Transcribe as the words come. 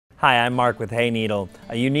Hi, I'm Mark with Hayneedle.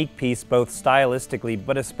 A unique piece both stylistically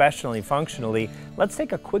but especially functionally. Let's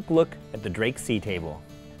take a quick look at the Drake C table.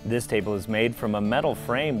 This table is made from a metal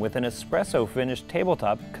frame with an espresso finished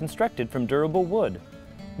tabletop constructed from durable wood.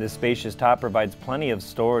 This spacious top provides plenty of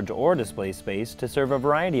storage or display space to serve a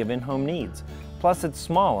variety of in-home needs. Plus it's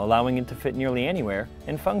small, allowing it to fit nearly anywhere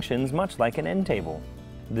and functions much like an end table.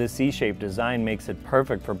 This C-shaped design makes it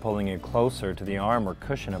perfect for pulling it closer to the arm or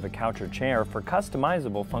cushion of a couch or chair for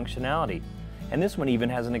customizable functionality. And this one even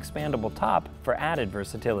has an expandable top for added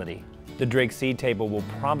versatility. The Drake C table will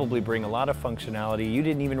probably bring a lot of functionality you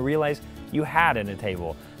didn't even realize you had in a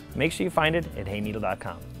table. Make sure you find it at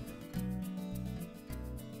hayneedle.com.